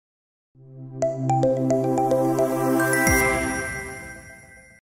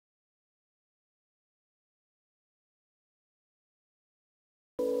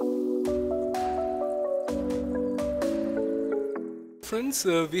Friends,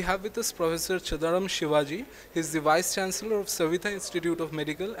 we have with us Professor Chadaram Sivaji. He is the Vice Chancellor of Saveetha Institute of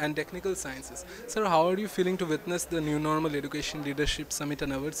Medical and Technical Sciences. Sir, how are you feeling to witness the New Normal Education Leadership Summit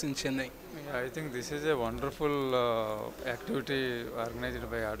and Awards in Chennai? Yeah, I think this is a wonderful activity organized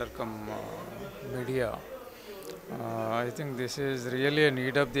by ArdorComm media. I think this is really a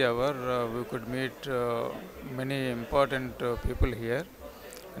need of the hour. We could meet many important people here.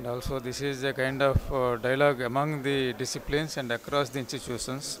 And also this is a kind of dialogue among the disciplines and across the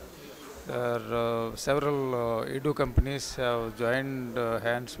institutions. There are several edu companies have joined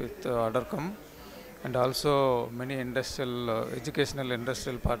hands with ArdorComm, and also many educational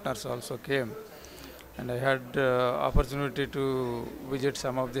industrial partners also came. And I had opportunity to visit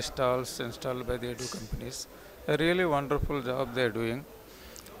some of the stalls installed by the edu companies. A really wonderful job they are doing.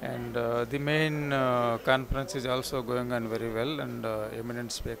 And the main conference is also going on very well, and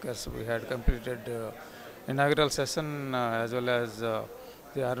eminent speakers. We had completed inaugural session as well as the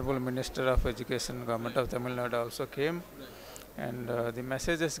Honorable Minister of Education, Government of Tamil Nadu also came, and the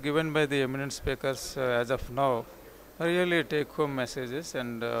messages given by the eminent speakers as of now are really take-home messages,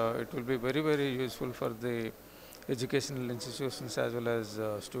 and it will be very, very useful for the educational institutions as well as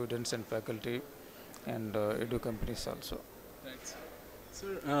students and faculty and edu companies also. Right.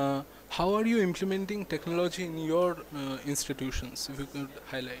 Sir, how are you implementing technology in your institutions, if you could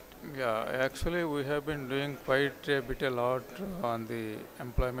highlight? Yeah, actually we have been doing quite a lot on the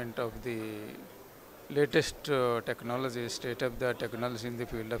employment of the latest technology, state-of-the-art technology in the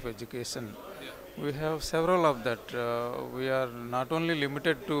field of education. Yeah. We have several of that. We are not only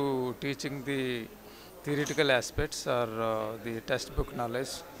limited to teaching the theoretical aspects or the textbook knowledge,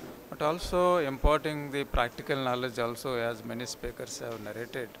 but also imparting the practical knowledge also, as many speakers have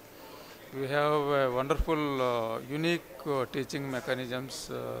narrated. We have wonderful, unique teaching mechanisms.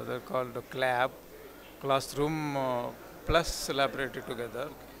 They're called CLAB, classroom plus laboratory together.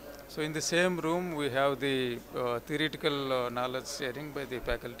 So in the same room, we have the theoretical knowledge sharing by the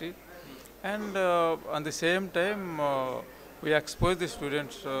faculty, and on the same time, we expose the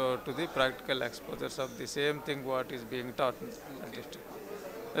students to the practical exposures of the same thing what is being taught in the district.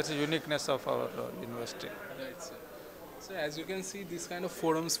 That's the uniqueness of our university. Right, sir. So as you can see, these kind of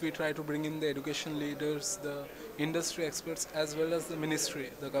forums, we try to bring in the education leaders, the industry experts, as well as the ministry,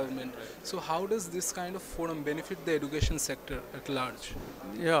 the government. So how does this kind of forum benefit the education sector at large?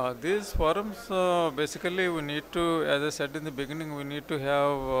 Yeah, these forums, basically we need to, as I said in the beginning, we need to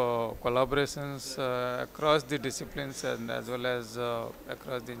have collaborations across the disciplines and as well as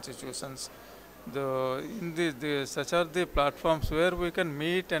across the institutions. Such are the platforms where we can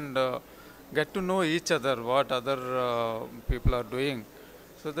meet and get to know each other, what other people are doing.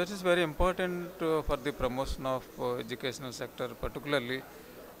 So that is very important for the promotion of educational sector particularly.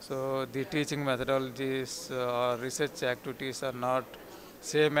 So the teaching methodologies or research activities are not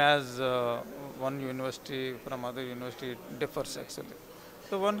same as one university from other university, it differs actually.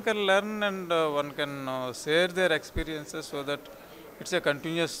 So one can learn and one can share their experiences, so that it's a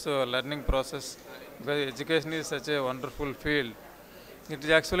continuous learning process, because education is such a wonderful field. It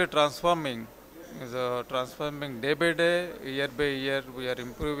is actually transforming. It's transforming day by day, year by year. We are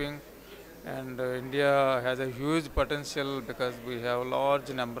improving, and India has a huge potential because we have a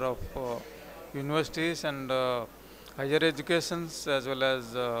large number of universities and higher educations as well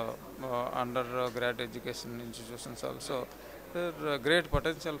as undergrad education institutions also. There is great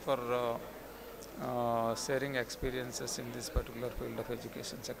potential for sharing experiences in this particular field of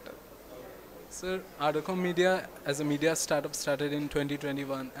education sector. Sir, ArdorComm Media as a media startup started in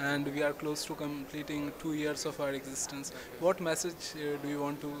 2021, and we are close to completing 2 years of our existence. What message do you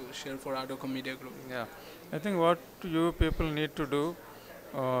want to share for ArdorComm Media Group? Yeah, I think what you people need to do,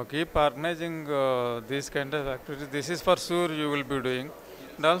 keep organizing these kind of activities. This is for sure you will be doing,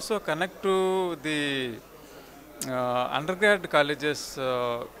 and also connect to the undergrad colleges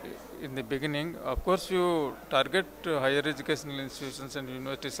in the beginning. Of course, you target higher educational institutions and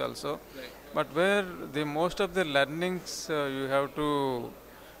universities also, right. But where the most of the learnings you have to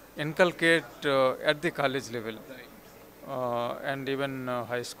inculcate at the college level, right. And even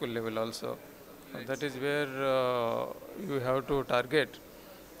high school level also. Right. That is where you have to target.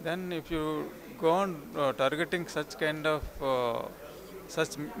 Then if you go on targeting such kind of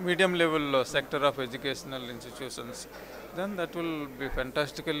such medium level sector of educational institutions, then that will be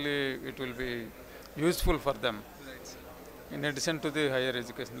fantastically, it will be useful for them. Right. In addition to the higher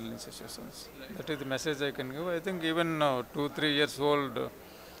educational institutions. Right. That is the message I can give. I think even 2-3 years old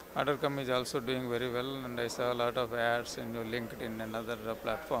ArdorComm is also doing very well, and I saw a lot of ads in your LinkedIn and other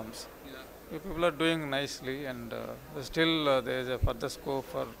platforms. Yeah. You people are doing nicely, and still there is a further scope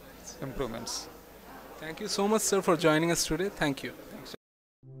for improvements. Thank you so much, sir, for joining us today. Thank you.